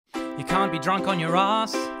You can't be drunk on your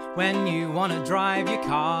ass when you wanna drive your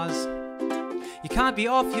cars. You can't be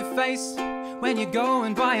off your face when you go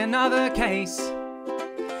and buy another case.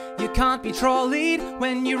 You can't be trolleyed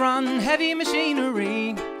when you run heavy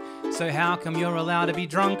machinery. So how come you're allowed to be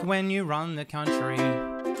drunk when you run the country?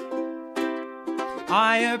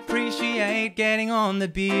 I appreciate getting on the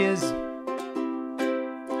beers.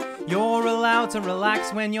 You're allowed to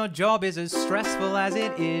relax when your job is as stressful as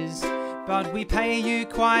it is. But we pay you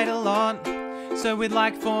quite a lot, so we'd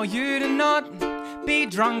like for you to not be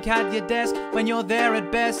drunk at your desk when you're there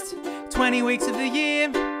at best 20 weeks of the year.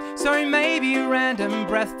 So maybe a random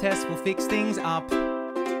breath test will fix things up.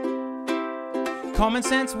 Common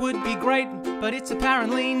sense would be great, but it's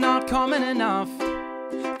apparently not common enough.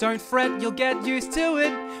 Don't fret, you'll get used to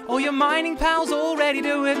it. All your mining pals already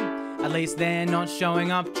do it. At least they're not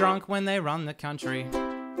showing up drunk when they run the country.